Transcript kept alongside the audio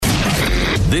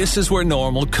This is where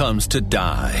normal comes to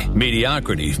die.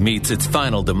 Mediocrity meets its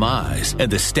final demise,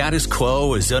 and the status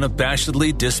quo is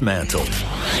unabashedly dismantled.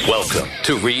 Welcome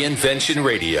to Reinvention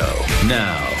Radio.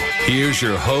 Now, here's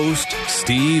your host,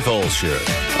 Steve Olsher.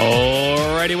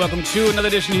 Alrighty, welcome to another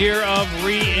edition here of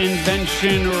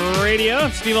Reinvention Radio.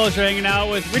 Steve Olsher hanging out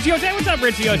with Richie Ote. What's up,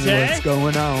 Richie Ote? What's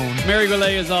going on? Mary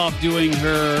Goulet is off doing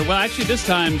her... Well, actually, this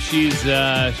time she's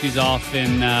off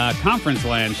in conference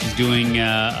land. She's doing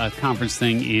a conference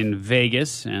thing in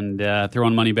Vegas and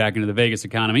throwing money back into the Vegas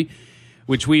economy,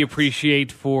 which we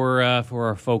appreciate for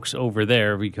our folks over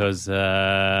there because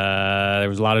there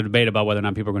was a lot of debate about whether or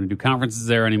not people are going to do conferences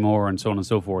there anymore and so on and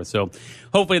so forth. So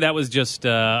hopefully that was just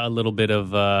a little bit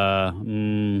of,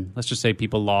 let's just say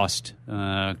people lost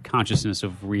consciousness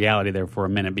of reality there for a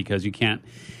minute because you can't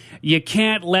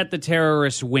let the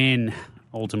terrorists win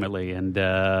ultimately.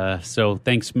 And so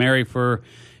thanks, Mary, for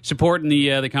supporting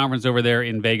the conference over there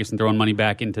in Vegas and throwing money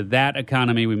back into that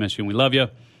economy. We miss you and we love you.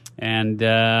 And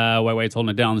White's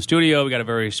holding it down in the studio. We got a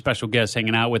very special guest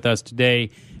hanging out with us today,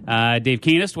 Dave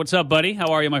Keenest. What's up, buddy?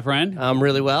 How are you, my friend? I'm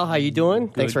really well. How you doing?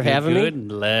 Thanks for having me.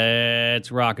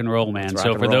 Let's rock and roll, man.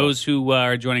 So for those who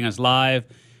are joining us live,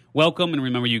 welcome. And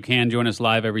remember, you can join us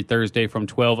live every Thursday from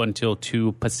 12 until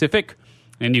 2 Pacific.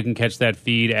 And you can catch that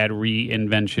feed at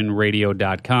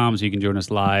reinventionradio.com. So you can join us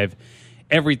live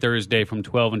every Thursday from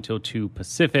 12 until 2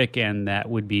 Pacific. And that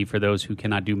would be for those who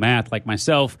cannot do math like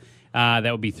myself.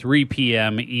 That would be 3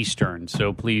 p.m. Eastern.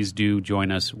 So please do join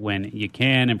us when you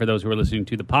can. And for those who are listening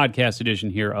to the podcast edition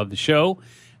here of the show,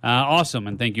 awesome.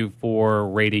 And thank you for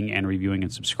rating and reviewing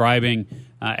and subscribing,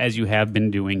 as you have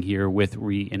been doing here with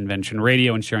Reinvention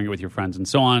Radio and sharing it with your friends and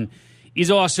so on. Is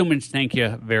awesome, and thank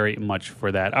you very much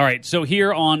for that. All right, so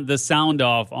here on The Sound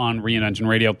Off on Reinvention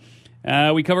Radio,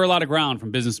 we cover a lot of ground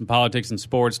from business and politics and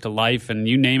sports to life, and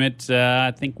you name it.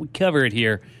 I think we cover it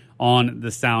here on The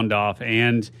Sound Off.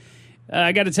 And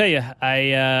I got to tell you,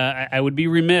 I would be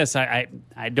remiss. I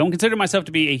don't consider myself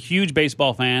to be a huge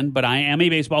baseball fan, but I am a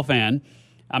baseball fan.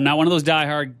 I'm not one of those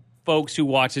diehard folks who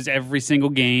watches every single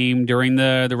game during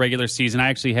the regular season. I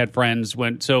actually had friends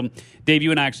so Dave,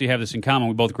 you and I actually have this in common.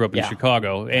 We both grew up in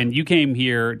Chicago, and you came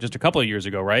here just a couple of years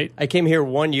ago, right? I came here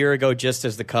 1 year ago, just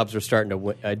as the Cubs were starting to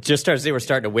win, just as they were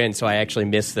starting to win. So I actually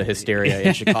missed the hysteria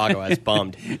in Chicago. I was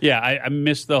bummed. Yeah, I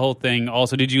missed the whole thing.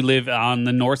 Also, did you live on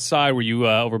the north side? Were you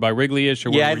over by Wrigley-ish?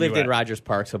 Or yeah, I lived in Rogers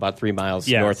Park, so about 3 miles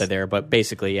north of there. But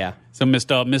basically, yeah. So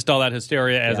missed all that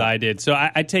hysteria as I did. So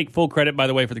I take full credit, by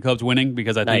the way, for the Cubs winning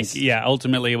because I think,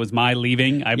 ultimately it was my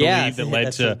leaving, I believe, that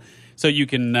led to. So you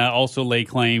can also lay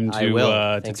claim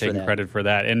to taking credit for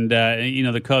that. And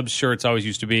the Cubs shirts always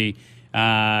used to be,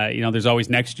 there's always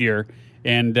next year.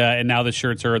 And now the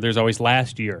shirts are there's always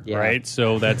last year, right?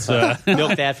 So that's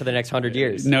milk that for the next 100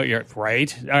 years. No, you're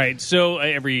right. All right. So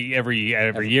every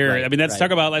year. Right, I mean, let's talk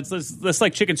about let's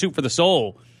like chicken soup for the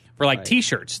soul for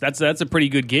T-shirts. That's a pretty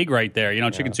good gig right there.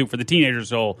 Chicken soup for the teenager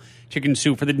soul, chicken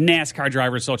soup for the NASCAR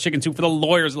driver soul, chicken soup for the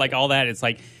lawyers, like all that. It's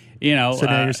like So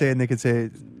now you're saying they could say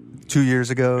 2 years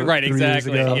ago, right? 3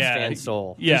 Exactly. years ago. Yeah.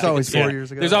 Soul. Yeah. There's always 4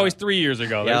 years ago. There's always 3 years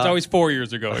ago. There's always 4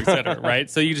 years ago, et cetera, right?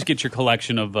 So you just get your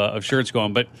collection of shirts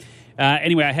going. But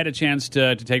anyway, I had a chance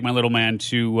to take my little man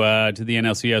to the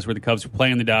NLCS where the Cubs were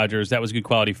playing the Dodgers. That was good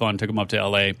quality fun. Took him up to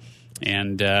L.A.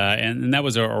 and that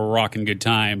was a rocking good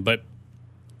time. But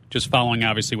just following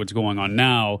obviously what's going on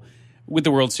now with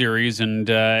the World Series, and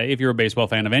if you're a baseball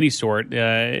fan of any sort,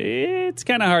 it's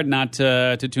kind of hard not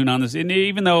to tune on this. And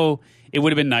even though it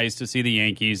would have been nice to see the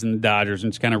Yankees and the Dodgers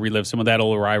and just kind of relive some of that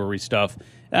old rivalry stuff,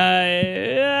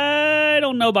 I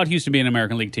don't know about Houston being an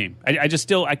American League team. I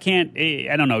can't.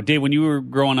 I don't know, Dave. When you were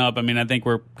growing up, I mean, I think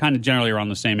we're kind of generally around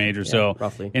the same age or so,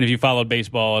 roughly. And if you followed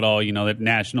baseball at all, that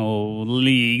National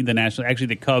League,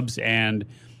 the Cubs and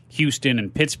Houston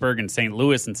and Pittsburgh and St.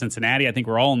 Louis and Cincinnati, I think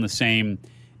we're all in the same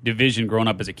division growing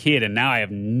up as a kid, and now I have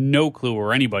no clue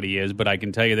where anybody is, but I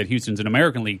can tell you that Houston's an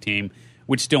American League team,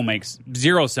 which still makes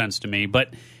zero sense to me.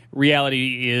 But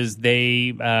reality is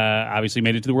they obviously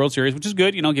made it to the World Series, which is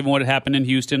good, given what had happened in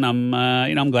Houston.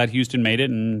 I'm glad Houston made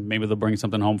it, and maybe they'll bring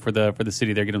something home for the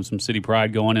city there, get them some city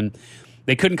pride going. And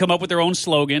they couldn't come up with their own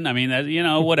slogan. I mean,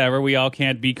 whatever. We all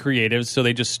can't be creative, so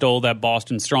they just stole that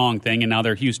Boston Strong thing, and now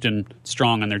they're Houston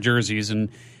Strong on their jerseys. And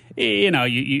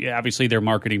obviously their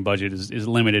marketing budget is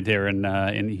limited there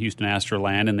in Houston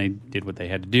Astroland, and they did what they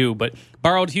had to do. But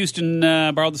borrowed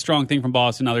the Strong thing from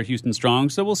Boston. Now they're Houston Strong,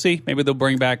 so we'll see. Maybe they'll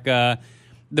bring back the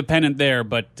pennant there.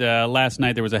 But last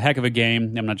night there was a heck of a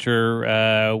game. I'm not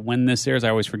sure when this airs. I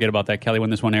always forget about that, Kelly, when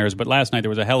this one airs. But last night there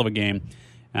was a hell of a game.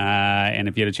 And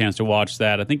if you had a chance to watch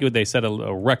that, I think they set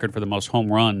a record for the most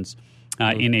home runs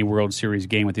in a World Series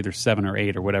game with either 7 or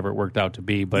 8 or whatever it worked out to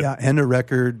be. But yeah, and a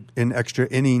record in extra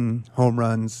inning home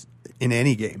runs in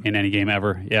any game. In any game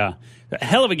ever, yeah. A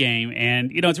hell of a game.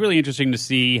 And, it's really interesting to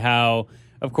see how,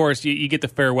 of course, you get the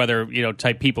fair weather,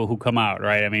 type people who come out,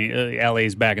 right? I mean,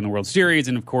 LA's back in the World Series,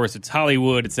 and, of course, it's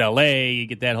Hollywood, it's LA. You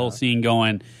get that whole scene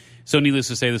going. So needless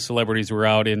to say, the celebrities were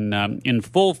out in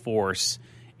full force.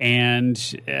 And,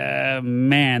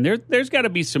 man, there's got to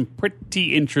be some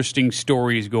pretty interesting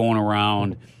stories going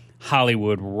around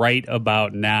Hollywood right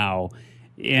about now.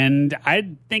 And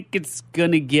I think it's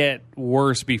going to get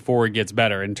worse before it gets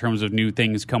better in terms of new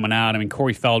things coming out. I mean,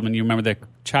 Corey Feldman, you remember that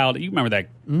child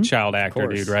actor,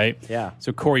 dude, right? Yeah.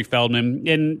 So Corey Feldman,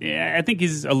 and I think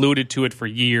he's alluded to it for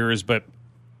years, but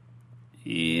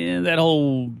that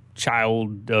whole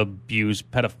child abuse,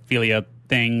 pedophilia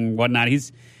thing, whatnot,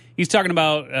 he's talking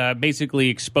about basically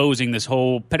exposing this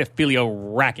whole pedophilia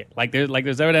racket. Like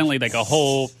there's evidently like a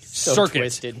whole circuit.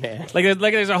 Twisted, man. Like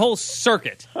there's a whole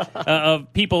circuit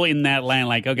of people in that land.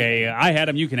 Like, okay, I had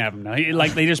him, you can have him now.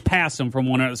 Like they just pass him from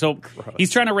one another. So he's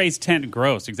trying to raise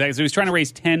exactly. So he's trying to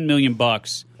raise $10 million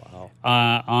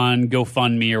on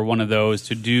GoFundMe or one of those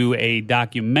to do a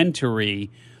documentary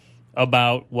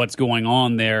about what's going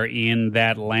on there in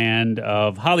that land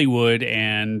of Hollywood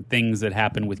and things that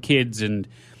happen with kids. And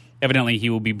evidently, he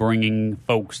will be bringing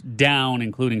folks down,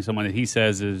 including someone that he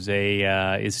says is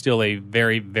still a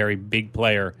very, very big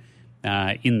player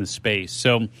in the space.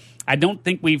 So I don't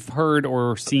think we've heard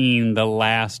or seen the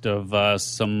last of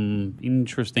some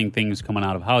interesting things coming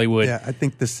out of Hollywood. Yeah, I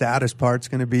think the saddest part's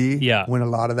going to be when a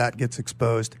lot of that gets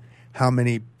exposed, how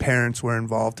many parents were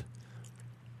involved.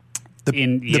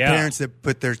 The parents that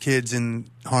put their kids in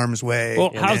harm's way. Well,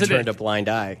 and turned a blind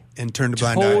eye. And turned a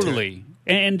blind eye. Totally.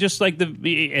 And just like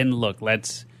look,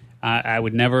 I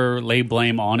would never lay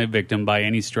blame on a victim by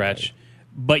any stretch,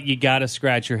 but you got to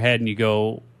scratch your head and you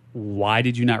go, why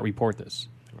did you not report this?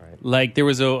 Right. Like there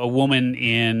was a woman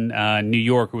in New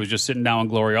York who was just sitting down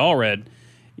with Gloria Allred,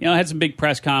 had some big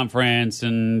press conference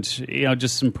and,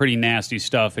 just some pretty nasty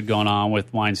stuff had gone on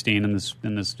with Weinstein and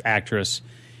this actress.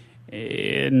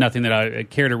 Nothing that I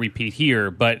care to repeat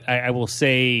here, but I will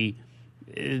say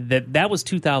that was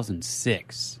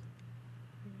 2006.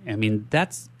 I mean,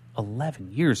 that's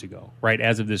 11 years ago, right,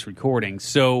 as of this recording.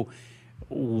 So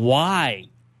why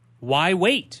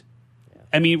wait?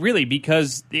 I mean, really,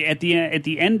 because at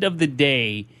the end of the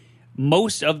day,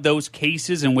 most of those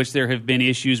cases in which there have been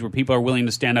issues where people are willing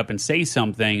to stand up and say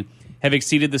something have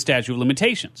exceeded the statute of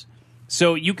limitations.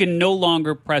 So you can no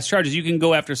longer press charges. You can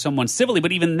go after someone civilly,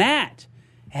 but even that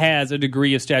has a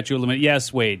degree of statute of limitations.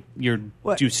 Yes, Wade, you're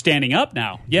standing up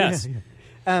now. Yes.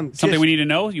 Yeah. Something we need to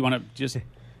know? You want to just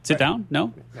sit down?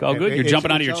 No? All good? You're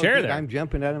jumping out of your chair there. I'm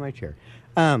jumping out of my chair.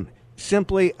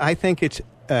 Simply, I think it's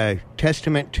a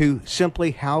testament to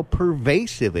simply how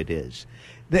pervasive it is.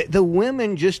 The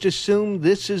women just assume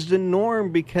this is the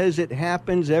norm because it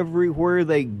happens everywhere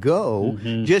they go,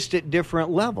 just at different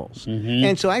levels.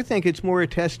 And so I think it's more a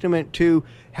testament to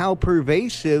how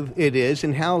pervasive it is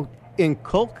and how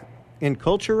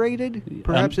enculturated,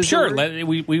 perhaps is sure. the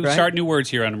word? We start new words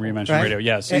here on Reinvention Radio.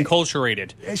 Yes,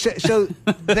 enculturated. So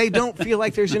they don't feel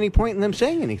like there's any point in them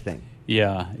saying anything.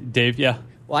 Yeah. Dave, yeah.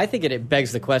 Well, I think it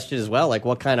begs the question as well, like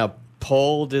what kind of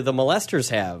pull do the molesters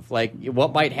have? Like,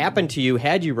 what might happen to you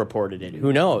had you reported it?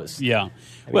 Who knows? Yeah.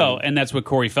 And that's what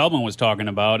Corey Feldman was talking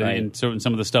about. Right. And so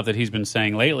some of the stuff that he's been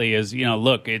saying lately is,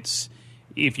 look, it's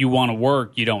if you want to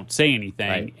work, you don't say anything.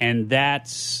 Right. And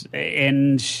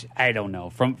I don't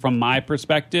know. From my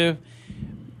perspective,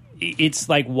 it's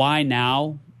like, why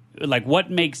now? Like, what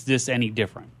makes this any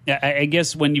different? I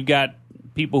guess when you've got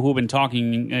people who've been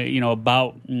talking,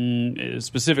 about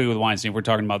specifically with Weinstein, if we're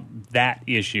talking about that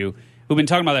issue, who've been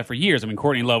talking about that for years. I mean,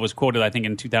 Courtney Love was quoted, I think,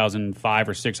 in 2005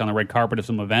 or 6 on the red carpet of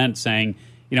some event saying,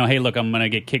 hey, look, I'm going to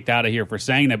get kicked out of here for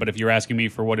saying that, but if you're asking me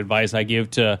for what advice I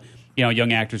give to,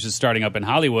 young actresses starting up in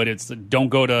Hollywood, it's don't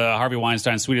go to Harvey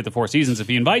Weinstein's suite at the Four Seasons if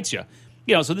he invites you.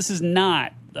 So this is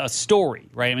not a story,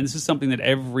 right? I mean, this is something that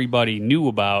everybody knew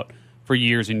about for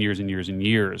years and years and years and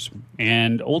years.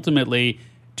 And ultimately,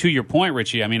 to your point,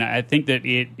 Richie, I mean, I think that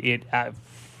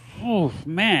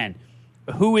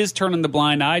who is turning the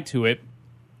blind eye to it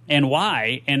and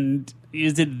why? And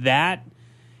is it that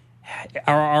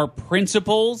are our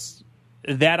principles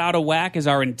that out of whack? Is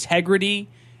our integrity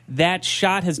that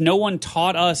shot? Has no one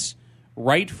taught us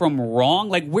right from wrong?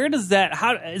 Like, where does that,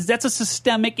 that's a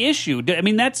systemic issue. I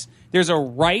mean, there's a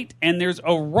right and there's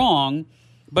a wrong,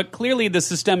 but clearly the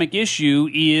systemic issue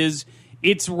is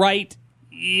it's right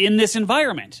in this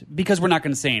environment because we're not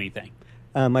going to say anything.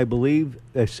 I believe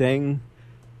saying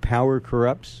power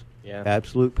corrupts. Yeah.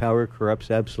 Absolute power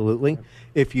corrupts absolutely.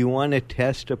 If you want to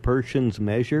test a person's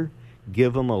measure,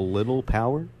 give them a little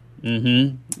power.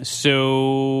 Mm-hmm.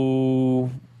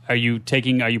 So, are you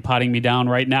potting me down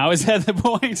right now? Is that the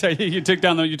point? You took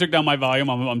down my volume.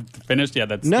 I'm finished. Yeah,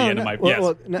 that's the end of my.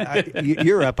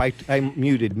 You're up. I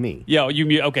muted me. Yeah, you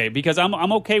mute. Okay, because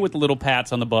I'm okay with the little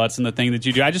pats on the butts and the thing that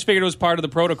you do. I just figured it was part of the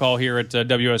protocol here at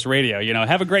WS Radio. You know,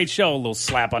 have a great show. A little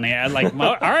slap on the head. Like,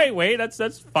 all right, wait,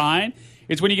 that's fine.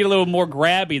 It's when you get a little more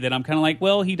grabby that I'm kind of like,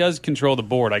 well, he does control the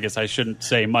board. I guess I shouldn't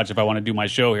say much if I want to do my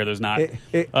show here. There's not.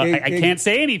 I can't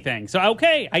say anything. So,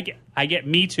 okay, I get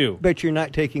me too. But you're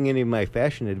not taking any of my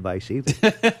fashion advice either.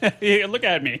 Yeah, look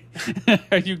at me.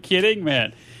 Are you kidding,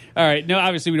 man? All right. No,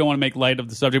 obviously we don't want to make light of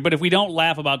the subject, but if we don't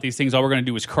laugh about these things, all we're going to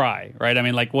do is cry, right? I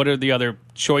mean, like, what are the other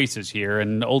choices here?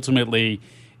 And ultimately,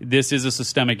 this is a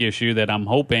systemic issue that I'm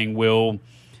hoping will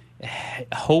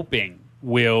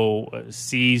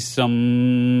see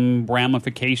some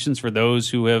ramifications for those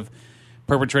who have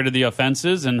perpetrated the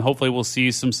offenses, and hopefully we'll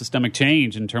see some systemic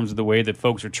change in terms of the way that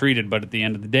folks are treated. But at the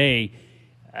end of the day,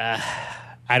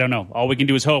 I don't know. All we can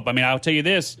do is hope. I mean, I'll tell you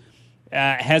this.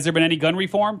 Has there been any gun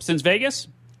reform since Vegas?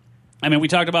 I mean, we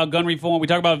talked about gun reform. We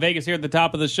talked about Vegas here at the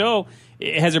top of the show.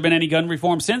 Has there been any gun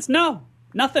reform since? No.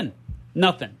 Nothing.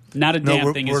 Not a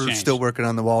damn thing has changed. We're still working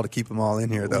on the wall to keep them all in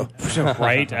here, though.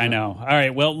 Right? I know. All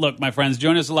right. Well, look, my friends,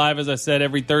 join us live, as I said,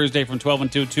 every Thursday from 12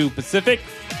 until 2 Pacific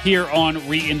here on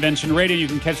Reinvention Radio. You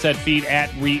can catch that feed at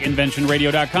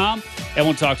reinventionradio.com, and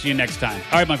we'll talk to you next time.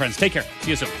 All right, my friends, take care.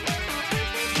 See you soon.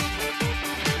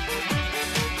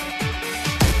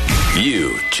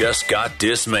 You just got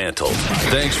dismantled.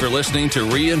 Thanks for listening to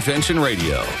Reinvention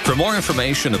Radio. For more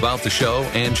information about the show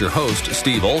and your host,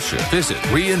 Steve Olsher, visit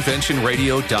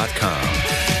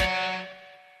reinventionradio.com.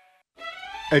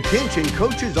 Attention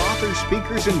coaches, authors,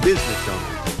 speakers, and business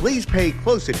owners. Please pay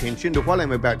close attention to what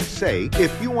I'm about to say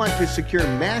if you want to secure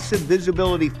massive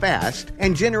visibility fast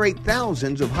and generate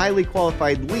thousands of highly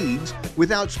qualified leads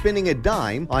without spending a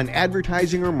dime on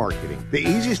advertising or marketing. The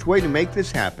easiest way to make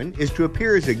this happen is to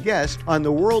appear as a guest on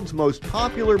the world's most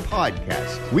popular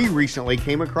podcast. We recently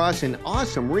came across an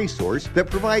awesome resource that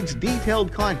provides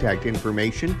detailed contact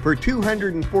information for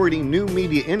 240 new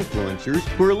media influencers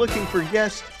who are looking for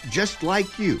guests just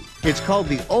like you. It's called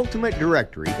the Ultimate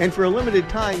Directory, and for a limited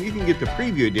time, you can get the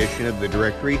preview edition of the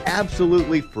directory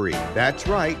absolutely free. That's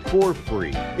right, for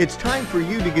free. It's time for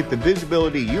you to get the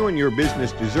visibility you and your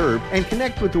business deserve and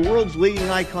connect with the world's leading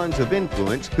icons of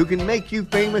influence who can make you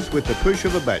famous with the push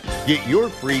of a button. Get your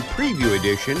free preview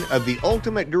edition of the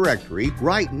Ultimate Directory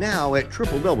right now at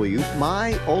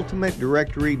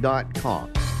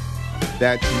www.myultimatedirectory.com.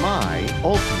 That's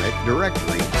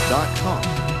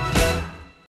myultimatedirectory.com.